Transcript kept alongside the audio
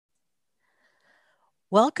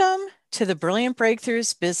Welcome to the Brilliant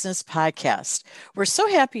Breakthroughs Business Podcast. We're so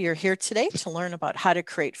happy you're here today to learn about how to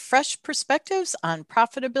create fresh perspectives on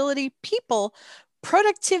profitability, people,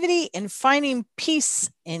 productivity, and finding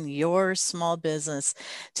peace in your small business.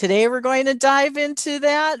 Today, we're going to dive into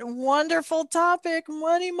that wonderful topic: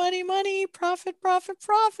 money, money, money, profit, profit,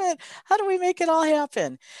 profit. How do we make it all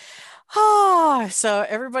happen? So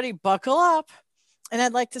everybody buckle up. And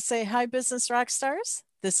I'd like to say hi, business rock stars.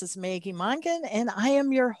 This is Maggie Mongan, and I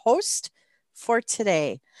am your host for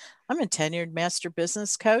today. I'm a tenured master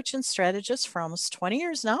business coach and strategist for almost 20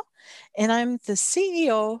 years now, and I'm the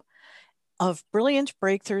CEO of Brilliant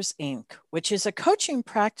Breakthroughs Inc., which is a coaching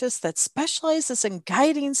practice that specializes in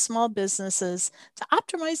guiding small businesses to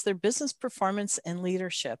optimize their business performance and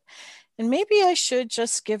leadership. And maybe I should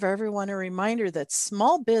just give everyone a reminder that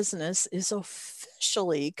small business is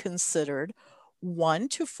officially considered 1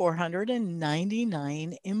 to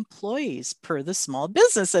 499 employees per the Small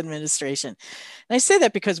Business Administration. And I say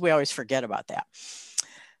that because we always forget about that.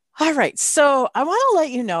 All right, so I want to let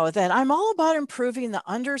you know that I'm all about improving the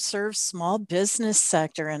underserved small business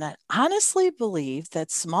sector, and I honestly believe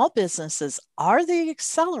that small businesses are the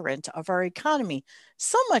accelerant of our economy,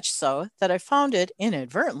 so much so that I founded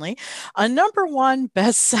inadvertently a #1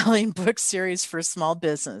 best-selling book series for small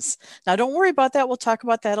business. Now, don't worry about that. We'll talk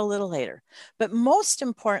about that a little later. But most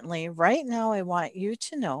importantly, right now, I want you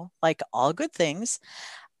to know, like all good things,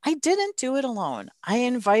 I didn't do it alone. I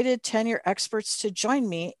invited tenure experts to join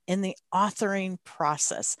me in the authoring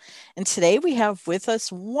process. And today we have with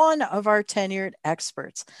us one of our tenured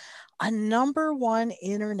experts, a #1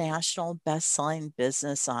 international best-selling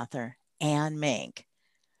business author, Ann Mank.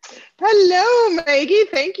 Hello, Maggie.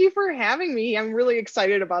 Thank you for having me. I'm really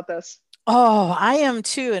excited about this. Oh, I am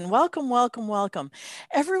too. And welcome, welcome, welcome.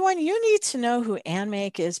 Everyone, you need to know who Ann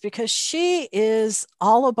Mank is because she is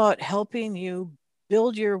all about helping you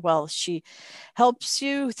build your wealth. She helps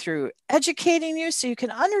you through educating you so you can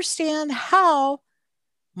understand how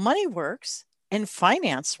money works and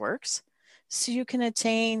finance works so you can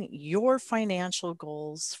attain your financial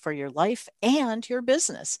goals for your life and your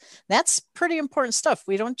business. That's pretty important stuff.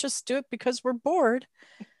 We don't just do it because we're bored.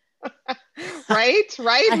 Right.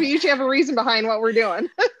 I, We usually have a reason behind what we're doing.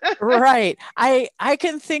 right. I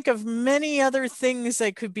can think of many other things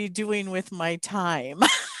I could be doing with my time.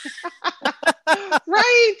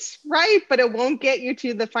 Right. But it won't get you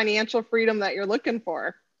to the financial freedom that you're looking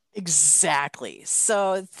for. Exactly.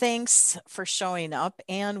 So thanks for showing up,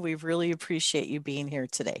 and we really appreciate you being here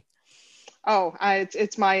today. Oh,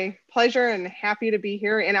 it's my pleasure and happy to be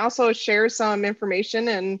here and also share some information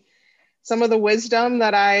and some of the wisdom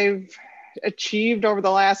that I've achieved over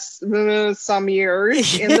the last some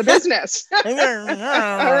years in the business.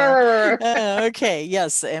 Okay,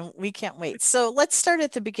 yes, and we can't wait. So let's start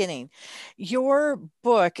at the beginning. Your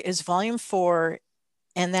book is volume 4,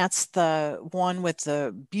 and that's the one with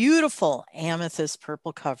the beautiful amethyst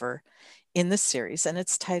purple cover in the series. And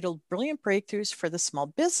it's titled Brilliant Breakthroughs for the Small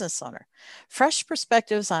Business Owner: Fresh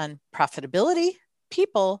Perspectives on Profitability,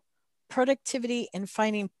 People, Productivity, and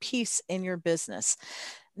Finding Peace in Your Business.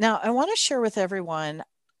 Now, I want to share with everyone,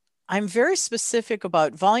 I'm very specific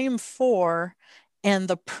about volume 4 and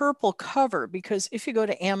the purple cover, because if you go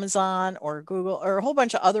to Amazon or Google or a whole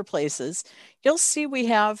bunch of other places, you'll see we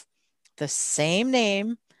have the same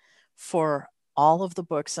name for all of the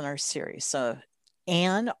books in our series. So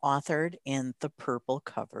Anne authored in the purple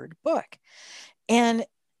covered book. And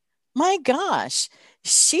my gosh,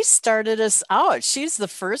 she started us out. She's the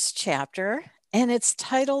first chapter, and it's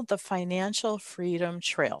titled The Financial Freedom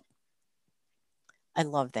Trail. I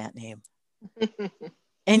love that name.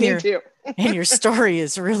 And Me your too. and your story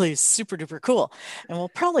is really super duper cool. And we'll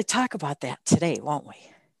probably talk about that today, won't we?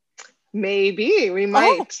 Maybe we Oh,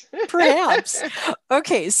 might. perhaps.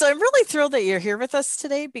 Okay, so I'm really thrilled that you're here with us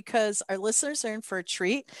today because our listeners are in for a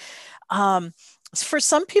treat. For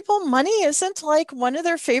some people, money isn't like one of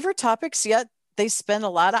their favorite topics, yet they spend a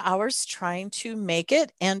lot of hours trying to make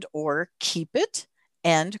it and or keep it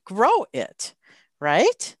and grow it,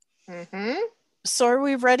 right? Mm-hmm. So are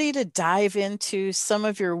we ready to dive into some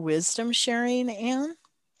of your wisdom sharing, Anne?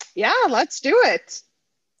 Yeah, let's do it.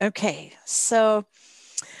 Okay, so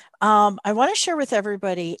I want to share with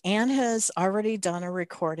everybody, Anne has already done a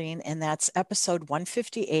recording, and that's episode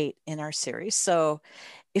 158 in our series. So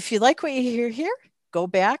if you like what you hear here, go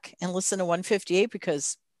back and listen to 158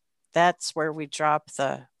 because that's where we drop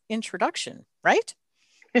the introduction, right?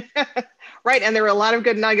 Right. And there were a lot of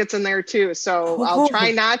good nuggets in there too. So I'll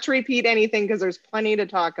try Oh, not to repeat anything because there's plenty to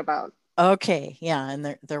talk about. Okay, yeah,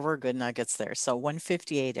 and there were good nuggets there. So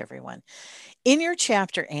 158, everyone. In your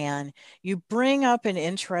chapter, Anne, you bring up an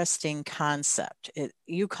interesting concept.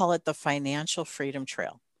 You call it the Financial Freedom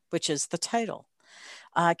Trail, which is the title.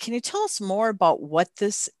 Can you tell us more about what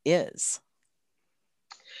this is?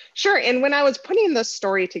 Sure. And when I was putting this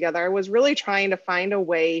story together, I was really trying to find a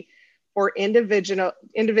way for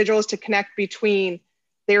individuals to connect between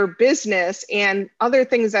their business and other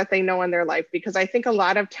things that they know in their life. Because I think a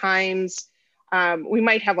lot of times we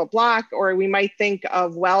might have a block, or we might think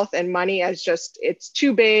of wealth and money as just, it's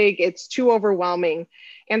too big, it's too overwhelming.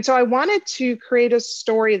 And so I wanted to create a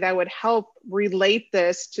story that would help relate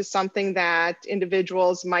this to something that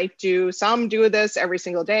individuals might do. Some do this every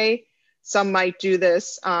single day. Some might do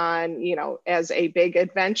this on, as a big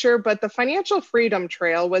adventure, but the Financial Freedom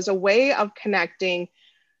Trail was a way of connecting.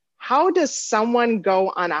 How does someone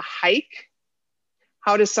go on a hike?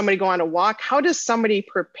 How does somebody go on a walk? How does somebody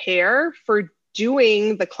prepare for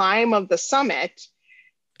doing the climb of the summit?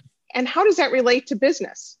 And how does that relate to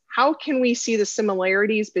business? How can we see the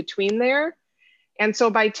similarities between there? And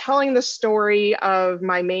so by telling the story of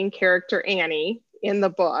my main character, Annie, in the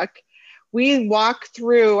book, we walk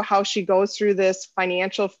through how she goes through this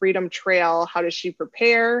financial freedom trail. How does she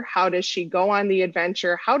prepare? How does she go on the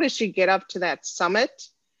adventure? How does she get up to that summit?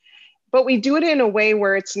 But we do it in a way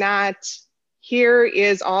where it's not, here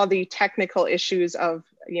is all the technical issues of,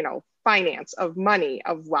 finance, of money,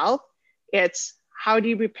 of wealth. It's, how do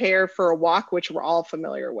you prepare for a walk, which we're all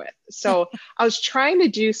familiar with. So I was trying to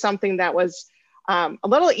do something that was a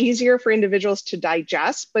little easier for individuals to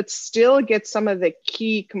digest, but still get some of the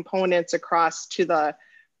key components across to the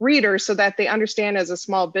reader so that they understand, as a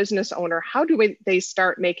small business owner, how do they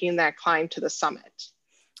start making that climb to the summit?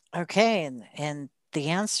 Okay, and the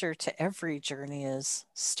answer to every journey is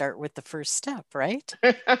start with the first step, right?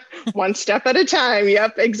 One step at a time.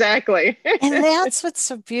 Yep, exactly. And that's what's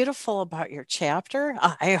so beautiful about your chapter.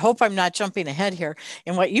 I hope I'm not jumping ahead here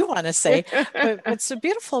in what you want to say, but what's so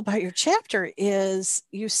beautiful about your chapter is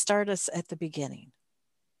you start us at the beginning.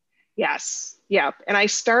 Yes. Yep. And I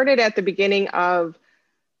started at the beginning of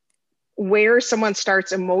where someone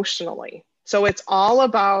starts emotionally. So it's all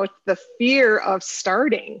about the fear of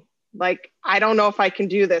starting. Like, I don't know if I can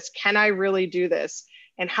do this. Can I really do this?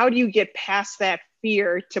 And how do you get past that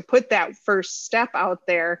fear to put that first step out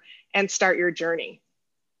there and start your journey?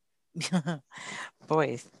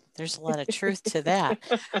 Boy, there's a lot of truth to that.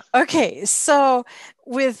 Okay, so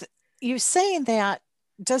with you saying that,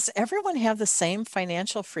 does everyone have the same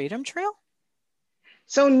financial freedom trail?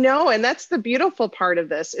 So no, and that's the beautiful part of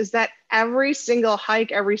this, is that every single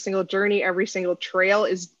hike, every single journey, every single trail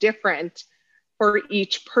is different for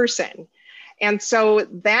each person. And so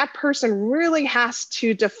that person really has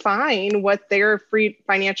to define what their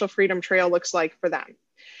financial freedom trail looks like for them.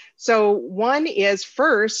 So one is,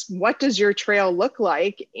 first, what does your trail look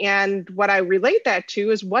like? And what I relate that to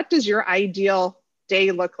is, what does your ideal day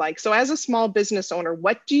look like? So as a small business owner,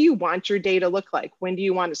 what do you want your day to look like? When do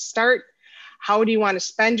you want to start? How do you want to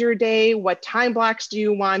spend your day? What time blocks do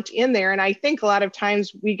you want in there? And I think a lot of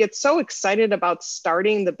times we get so excited about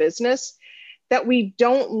starting the business that we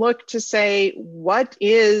don't look to say, what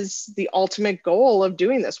is the ultimate goal of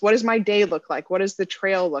doing this? What does my day look like? What does the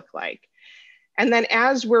trail look like? And then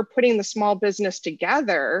as we're putting the small business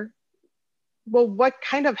together, well, what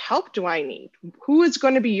kind of help do I need? Who is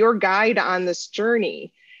going to be your guide on this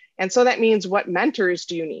journey? And so that means, what mentors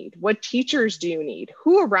do you need? What teachers do you need?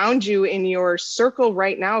 Who around you in your circle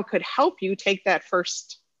right now could help you take that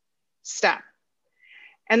first step?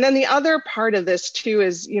 And then the other part of this too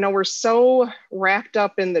is, we're so wrapped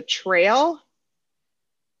up in the trail.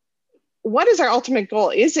 What is our ultimate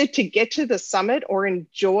goal? Is it to get to the summit or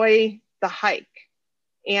enjoy the hike?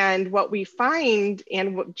 And what we find,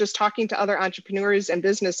 and just talking to other entrepreneurs and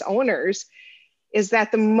business owners, is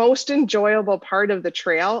that the most enjoyable part of the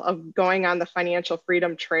trail, of going on the financial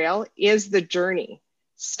freedom trail, is the journey.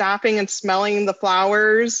 Stopping and smelling the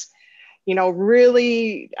flowers,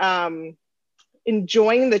 really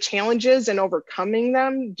enjoying the challenges and overcoming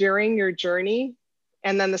them during your journey.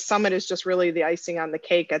 And then the summit is just really the icing on the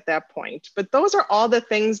cake at that point. But those are all the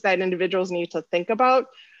things that individuals need to think about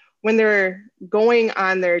when they're going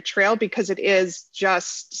on their trail, because it is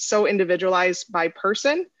just so individualized by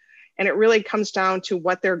person. And it really comes down to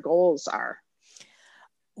what their goals are.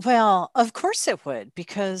 Well, of course it would,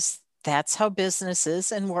 because that's how business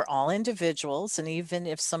is, and we're all individuals. And even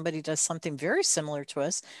if somebody does something very similar to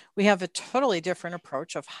us, we have a totally different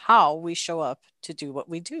approach of how we show up to do what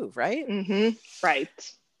we do, right? Mm-hmm.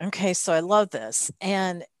 Right. Okay, so I love this.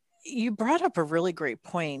 And you brought up a really great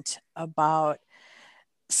point about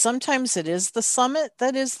sometimes it is the summit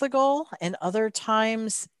that is the goal, and other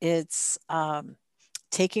times it's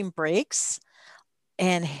taking breaks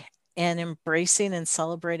and embracing and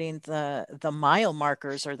celebrating the mile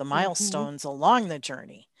markers or the milestones along the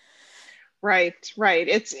journey. Right, right.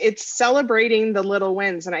 It's celebrating the little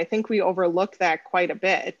wins, and I think we overlook that quite a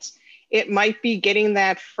bit. It might be getting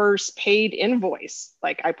that first paid invoice.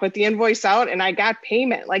 Like I put the invoice out and I got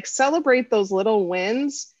payment. Like celebrate those little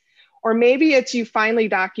wins. Or maybe it's you finally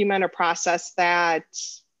document a process that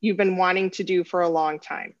you've been wanting to do for a long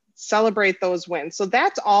time. Celebrate those wins. So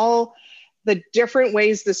that's all the different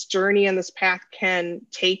ways this journey and this path can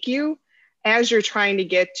take you as you're trying to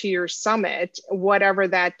get to your summit, whatever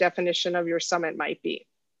that definition of your summit might be.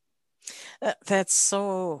 That's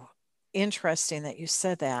so interesting that you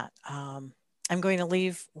said that. I'm going to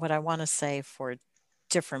leave what I want to say for a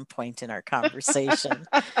different point in our conversation.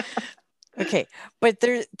 Okay, but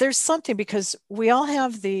there's something, because we all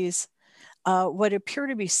have these what appear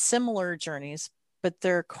to be similar journeys, but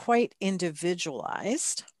they're quite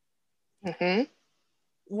individualized. Mm-hmm.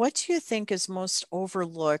 What do you think is most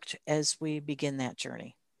overlooked as we begin that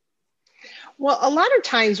journey? Well, a lot of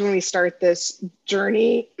times when we start this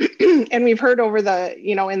journey, and we've heard over the,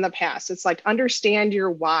 in the past, it's like, understand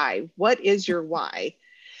your why. What is your why?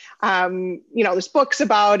 There's books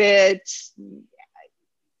about it.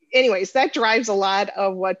 Anyways, that drives a lot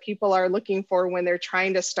of what people are looking for when they're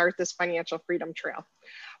trying to start this financial freedom trail.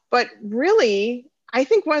 But really, I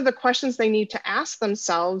think one of the questions they need to ask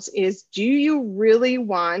themselves is, do you really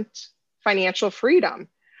want financial freedom?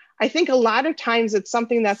 I think a lot of times it's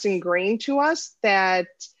something that's ingrained to us that,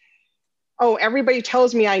 oh, everybody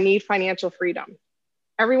tells me I need financial freedom.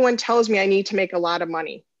 Everyone tells me I need to make a lot of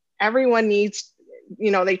money. Everyone needs,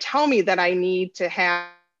 they tell me that I need to have.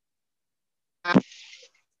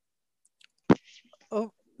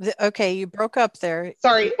 Okay, you broke up there.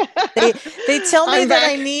 Sorry. They tell me that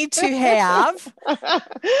I need to have.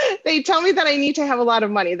 They tell me that I need to have a lot of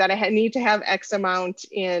money, that I need to have X amount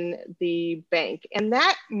in the bank. And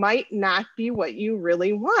that might not be what you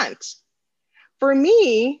really want. For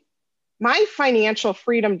me, my financial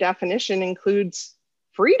freedom definition includes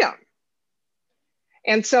freedom.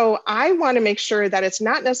 And so I want to make sure that it's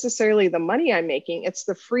not necessarily the money I'm making, it's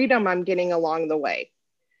the freedom I'm getting along the way.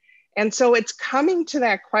 And so it's coming to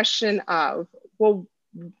that question of, well,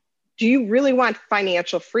 do you really want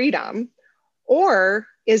financial freedom? Or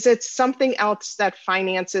is it something else that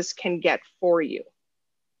finances can get for you?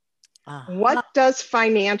 Uh-huh. What does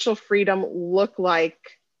financial freedom look like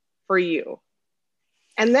for you?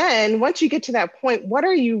 And then once you get to that point, what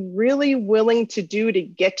are you really willing to do to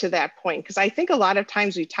get to that point? Because I think a lot of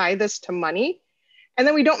times we tie this to money, and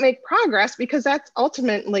then we don't make progress because that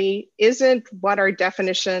ultimately isn't what our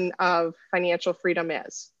definition of financial freedom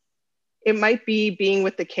is. It might be being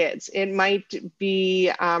with the kids. It might be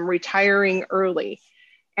retiring early.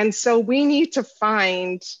 And so we need to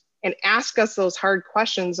find and ask us those hard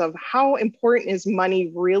questions of, how important is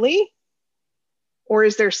money really? Or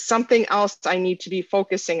is there something else I need to be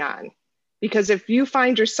focusing on? Because if you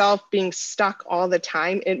find yourself being stuck all the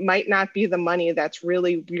time, it might not be the money that's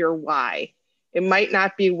really your why. It might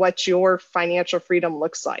not be what your financial freedom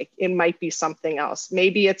looks like. It might be something else.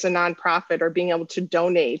 Maybe it's a nonprofit or being able to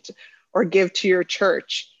donate or give to your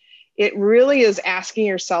church. It really is asking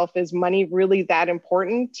yourself, is money really that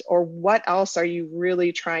important? Or what else are you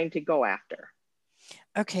really trying to go after?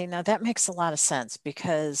 Okay, now that makes a lot of sense,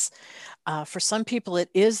 because for some people it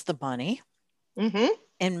is the money. Mm-hmm.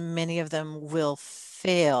 And many of them will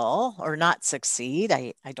fail or not succeed.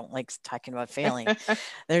 I don't like talking about failing.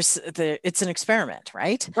 It's an experiment,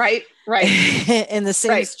 right? Right. And the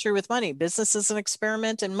same is true with money. Business is an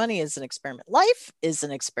experiment and money is an experiment. Life is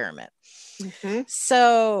an experiment. Mm-hmm.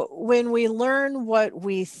 So when we learn what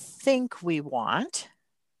we think we want,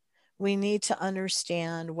 we need to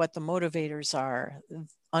understand what the motivators are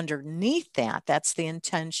underneath that. That's the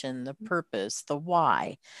intention, the purpose, the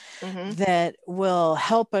why, mm-hmm. that will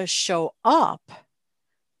help us show up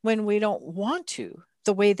when we don't want to,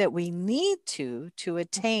 the way that we need to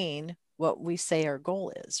attain what we say our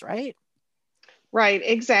goal is, right? Right,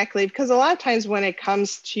 exactly. Because a lot of times when it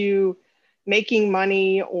comes to making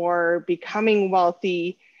money or becoming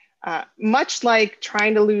wealthy, much like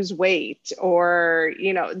trying to lose weight, or,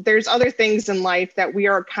 there's other things in life that we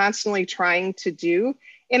are constantly trying to do.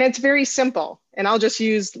 And it's very simple. And I'll just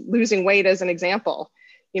use losing weight as an example.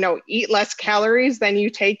 Eat less calories than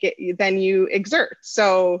you exert.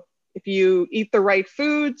 So if you eat the right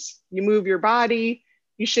foods, you move your body,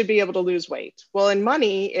 you should be able to lose weight. Well, in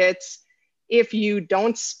money, it's if you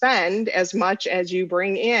don't spend as much as you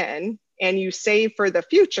bring in and you save for the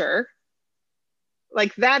future,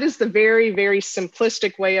 Like that is the very, very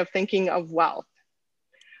simplistic way of thinking of wealth.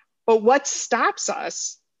 But what stops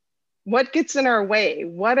us? What gets in our way?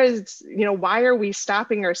 What is, why are we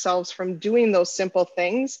stopping ourselves from doing those simple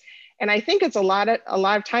things? And I think it's a lot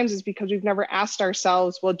of times is because we've never asked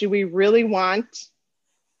ourselves, well, do we really want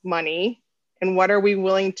money? And what are we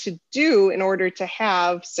willing to do in order to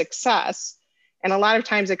have success? And a lot of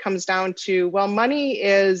times it comes down to, well, money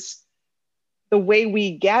is the way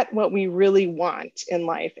we get what we really want in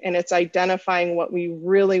life. And it's identifying what we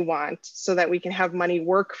really want so that we can have money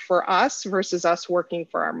work for us versus us working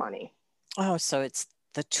for our money. Oh, so it's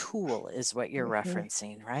the tool is what you're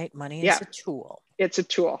referencing, right? Money Yeah, is a tool. It's a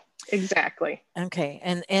tool. Exactly. Okay.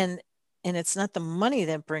 And it's not the money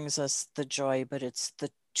that brings us the joy, but it's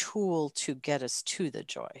the tool to get us to the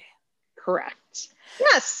joy. Correct.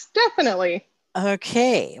 Yes, definitely.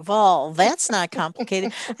 Okay, well, that's not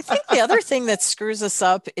complicated. I think the other thing that screws us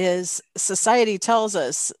up is society tells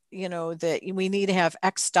us, that we need to have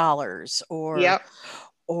X dollars Yep.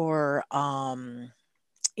 or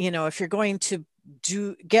if you're going to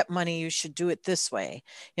get money, you should do it this way.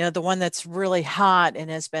 The one that's really hot and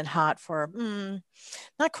has been hot for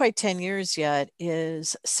not quite 10 years yet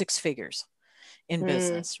is six figures in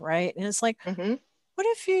business, right? And it's like, what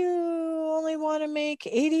if you only want to make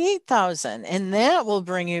 88,000 and that will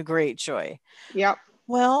bring you great joy? Yep.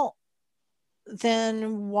 Well,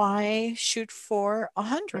 then why shoot for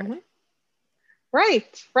 100?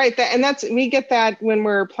 Right. And we get that when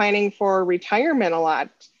we're planning for retirement a lot.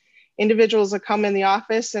 Individuals will come in the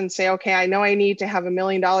office and say, okay, I know I need to have $1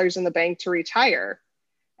 million in the bank to retire.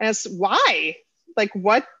 And it's why? Like,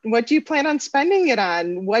 what do you plan on spending it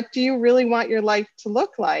on? What do you really want your life to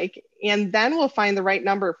look like? And then we'll find the right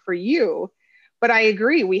number for you. But I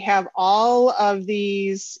agree, we have all of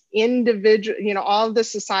these individual, all of the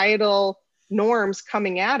societal norms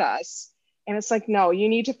coming at us. And it's like, no, you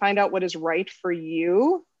need to find out what is right for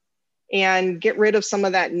you and get rid of some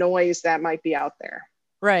of that noise that might be out there.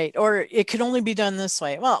 Right. Or it could only be done this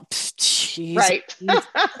way. Well, geez, right.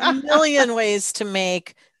 A million ways to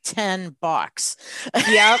make $10.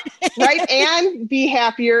 Yep. Right. And be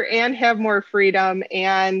happier and have more freedom.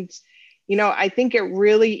 And, I think it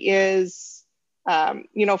really is,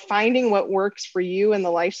 finding what works for you and the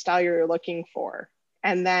lifestyle you're looking for.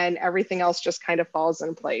 And then everything else just kind of falls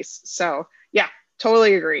in place. So yeah,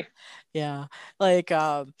 totally agree. Yeah. Like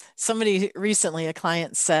somebody recently, a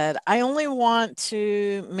client said, I only want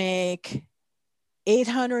to make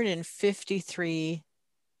 $853,000.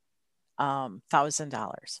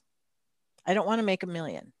 I don't want to make $1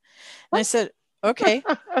 million. And I said, okay.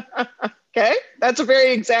 Okay. That's a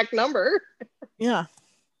very exact number. Yeah.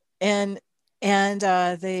 And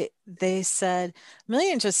they said, $1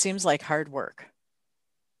 million just seems like hard work.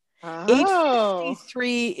 Oh.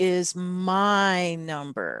 853 is my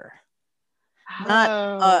number, not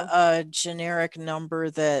a generic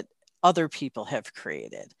number that other people have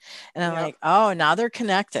created. And I'm like, oh, now they're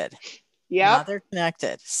connected. Yeah, now they're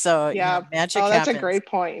connected. So magic that's happens. A great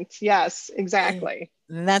point. Yes, exactly.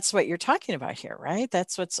 And that's what you're talking about here, right?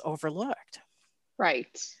 That's what's overlooked. Right.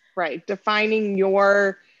 Defining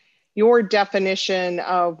your definition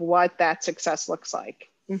of what that success looks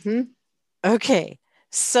like. Okay.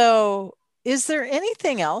 So is there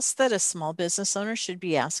anything else that a small business owner should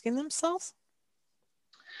be asking themselves?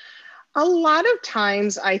 A lot of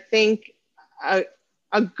times, I think a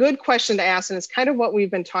good question to ask, and it's kind of what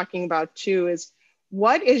we've been talking about too, is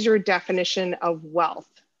what is your definition of wealth?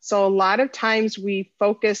 So a lot of times we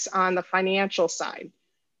focus on the financial side.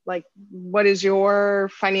 Like, what does your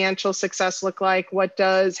financial success look like? What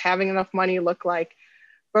does having enough money look like?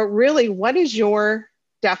 But really, what is your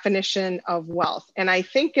definition of wealth? And I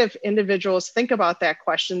think if individuals think about that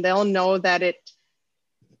question, they'll know that it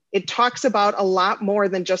talks about a lot more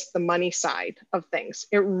than just the money side of things.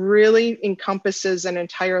 It really encompasses an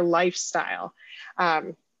entire lifestyle.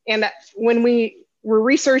 And when we were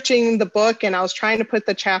researching the book and I was trying to put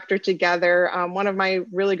the chapter together, one of my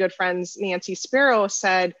really good friends, Nancy Sparrow,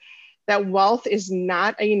 said that wealth is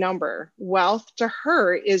not a number. Wealth to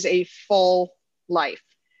her is a full life.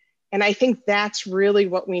 And I think that's really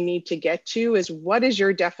what we need to get to is what is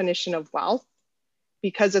your definition of wealth?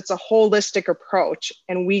 Because it's a holistic approach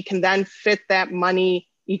and we can then fit that money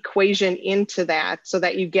equation into that so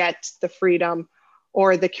that you get the freedom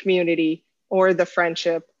or the community or the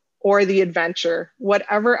friendship or the adventure,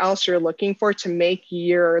 whatever else you're looking for to make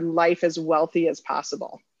your life as wealthy as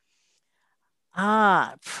possible.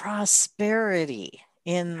 Prosperity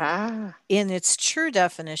in its true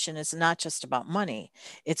definition is not just about money.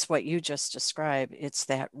 It's what you just described. It's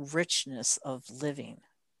that richness of living.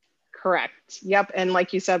 Correct. Yep. And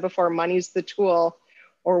like you said before, money's the tool.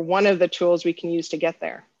 or one of the tools we can use to get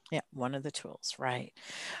there. Yeah, one of the tools, right.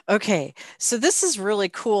 Okay, so this is really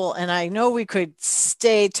cool. And I know we could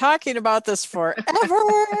stay talking about this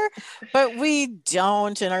forever, but we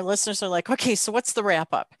don't. And our listeners are like, okay, so what's the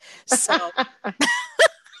wrap up? So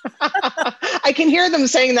I can hear them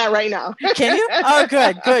saying that right now. can you? Oh,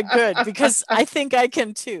 good, good, good. Because I think I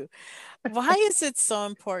can too. Why is it so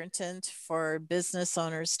important for business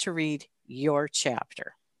owners to read your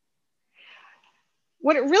chapter?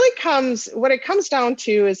 What it comes down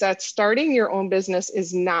to is that starting your own business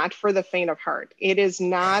is not for the faint of heart. It is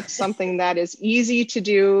not something that is easy to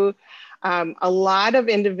do. A lot of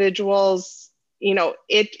individuals,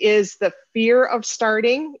 it is the fear of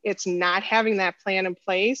starting. It's not having that plan in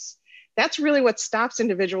place. That's really what stops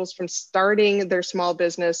individuals from starting their small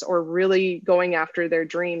business or really going after their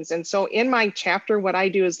dreams. And so in my chapter, what I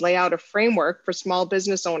do is lay out a framework for small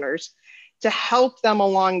business owners to help them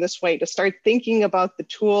along this way, to start thinking about the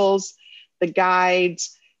tools, the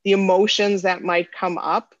guides, the emotions that might come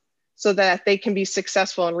up so that they can be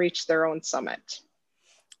successful and reach their own summit.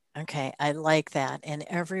 Okay, I like that. And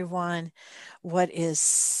everyone, what is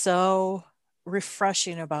so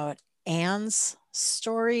refreshing about Anne's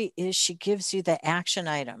story is she gives you the action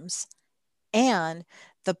items and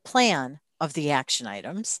the plan of the action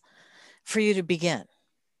items for you to begin.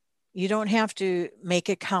 You don't have to make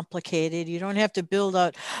it complicated. You don't have to build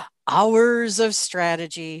out hours of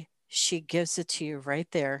strategy. She gives it to you right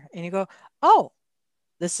there. And you go, oh,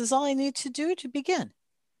 this is all I need to do to begin.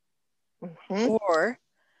 Mm-hmm. Or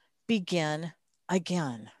begin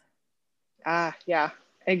again. Yeah,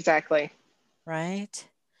 exactly. Right?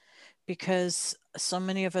 Because so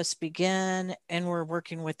many of us begin and we're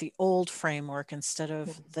working with the old framework instead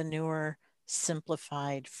of the newer,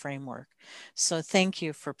 simplified framework. So thank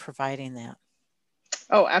you for providing that.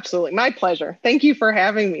 Oh, absolutely. My pleasure. Thank you for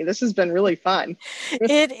having me. This has been really fun.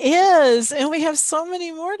 It is. And we have so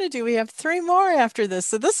many more to do. We have 3 more after this.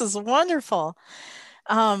 So this is wonderful.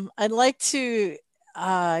 I'd like to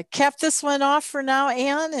cap this one off for now,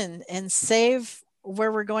 Anne, and save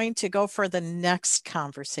where we're going to go for the next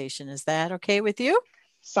conversation. Is that okay with you?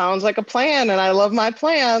 Sounds like a plan, and I love my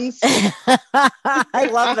plans. I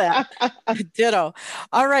love that. Ditto.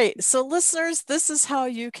 All right. So, listeners, this is how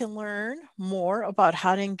you can learn more about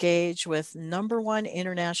how to engage with #1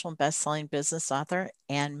 international best-selling business author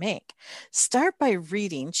Anne Mink. Start by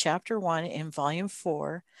reading Chapter 1 in Volume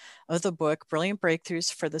 4 of the book, Brilliant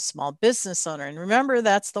Breakthroughs for the Small Business Owner. And remember,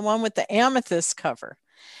 that's the one with the amethyst cover.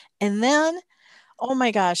 And then, oh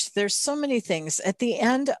my gosh, there's so many things. At the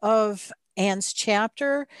end of Anne's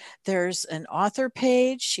chapter, there's an author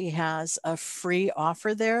page. She has a free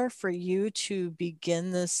offer there for you to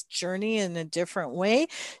begin this journey in a different way.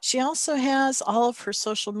 She also has all of her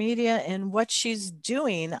social media and what she's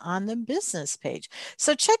doing on the business page.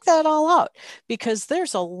 So check that all out because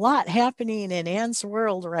there's a lot happening in Anne's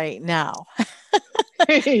world right now.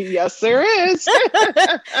 Yes, there is.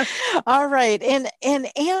 All right. And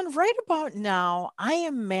Anne, right about now, I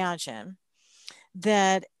imagine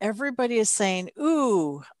that everybody is saying,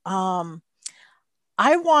 ooh, I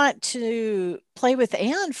want to play with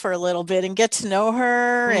Anne for a little bit and get to know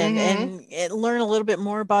her and learn a little bit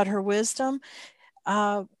more about her wisdom.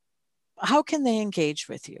 How can they engage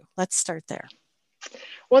with you? Let's start there.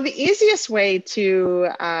 Well, the easiest way to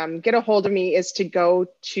get a hold of me is to go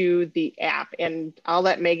to the app, and I'll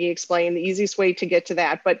let Maggie explain the easiest way to get to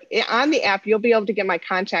that. But on the app, you'll be able to get my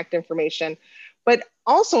contact information. But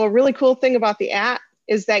also a really cool thing about the app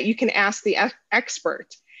is that you can ask the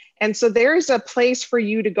expert. And so there's a place for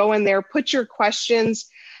you to go in there, put your questions.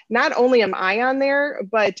 Not only am I on there,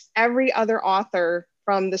 but every other author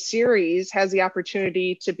from the series has the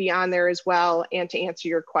opportunity to be on there as well and to answer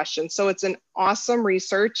your questions. So it's an awesome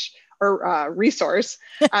resource to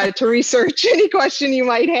research any question you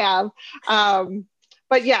might have.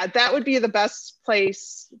 But yeah, that would be the best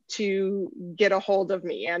place to get a hold of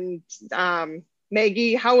me. And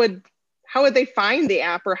Maggie, how would they find the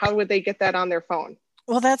app, or how would they get that on their phone?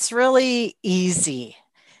 Well, that's really easy.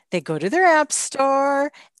 They go to their app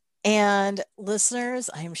store. And listeners,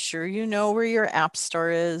 I'm sure you know where your app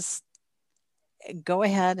store is. Go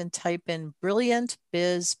ahead and type in Brilliant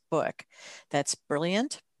Biz Book. That's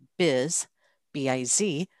Brilliant Biz,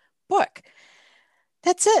 B-I-Z, book.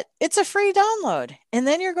 That's it. It's a free download. And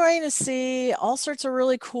then you're going to see all sorts of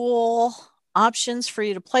really cool options for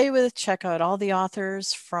you to play with. Check out all the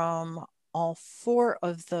authors from all 4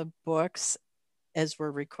 of the books as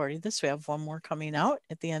we're recording this. We have 1 more coming out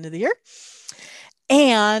at the end of the year.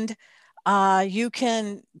 And You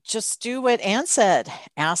can just do what Ann said,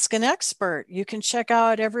 ask an expert. You can check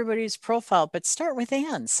out everybody's profile, but start with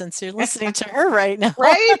Ann since you're listening to her right now.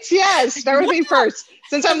 Right? Yes. Start with Yeah. me first.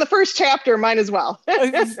 Since I'm the first chapter, mine as well.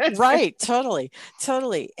 Right, totally,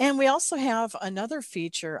 totally. And we also have another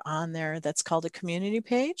feature on there that's called a community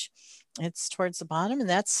page. It's towards the bottom, and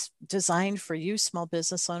that's designed for you, small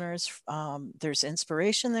business owners. There's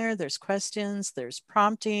inspiration there, there's questions, there's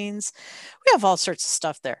promptings. We have all sorts of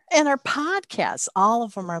stuff there. And our podcasts, all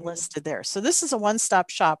of them are listed there. So this is a one stop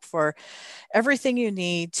shop for everything you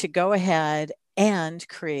need to go ahead and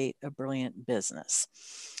create a brilliant business.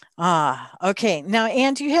 Okay. Now,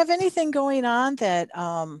 Ann, do you have anything going on that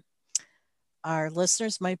our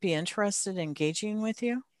listeners might be interested in engaging with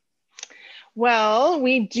you? Well,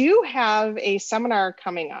 we do have a seminar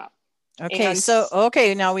coming up. Okay. So,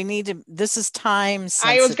 okay. Now we need to, this is time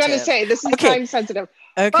sensitive. I was going to say, this is time sensitive.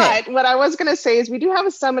 Okay. But what I was going to say is we do have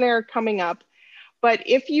a seminar coming up. But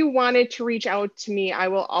if you wanted to reach out to me, I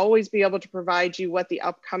will always be able to provide you what the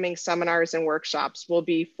upcoming seminars and workshops will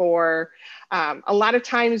be for. A lot of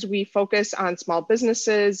times we focus on small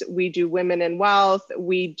businesses. We do women in wealth.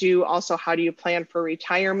 We do also how do you plan for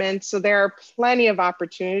retirement. So there are plenty of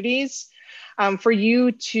opportunities for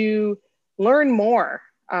you to learn more.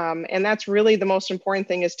 And that's really the most important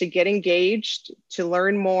thing, is to get engaged, to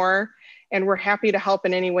learn more. And we're happy to help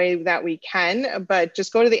in any way that we can, but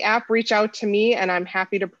just go to the app, reach out to me, and I'm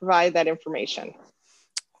happy to provide that information.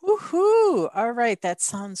 Woohoo! All right, that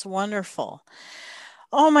sounds wonderful.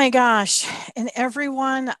 Oh my gosh. And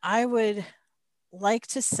everyone, I would like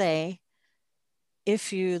to say,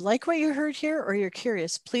 if you like what you heard here or you're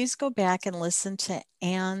curious, please go back and listen to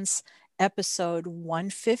Ann's episode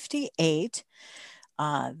 158.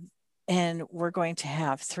 And we're going to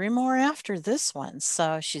have 3 more after this one.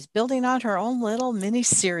 So she's building out her own little mini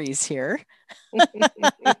series here.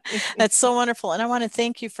 That's so wonderful. And I want to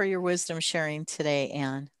thank you for your wisdom sharing today,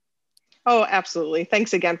 Ann. Oh, absolutely.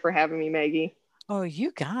 Thanks again for having me, Maggie. Oh,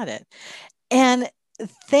 you got it. And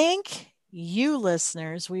thank you,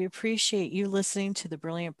 listeners. We appreciate you listening to the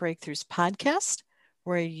Brilliant Breakthroughs podcast,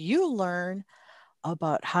 where you learn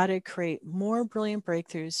about how to create more brilliant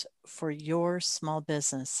breakthroughs for your small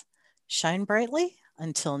business. Shine brightly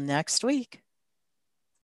until next week.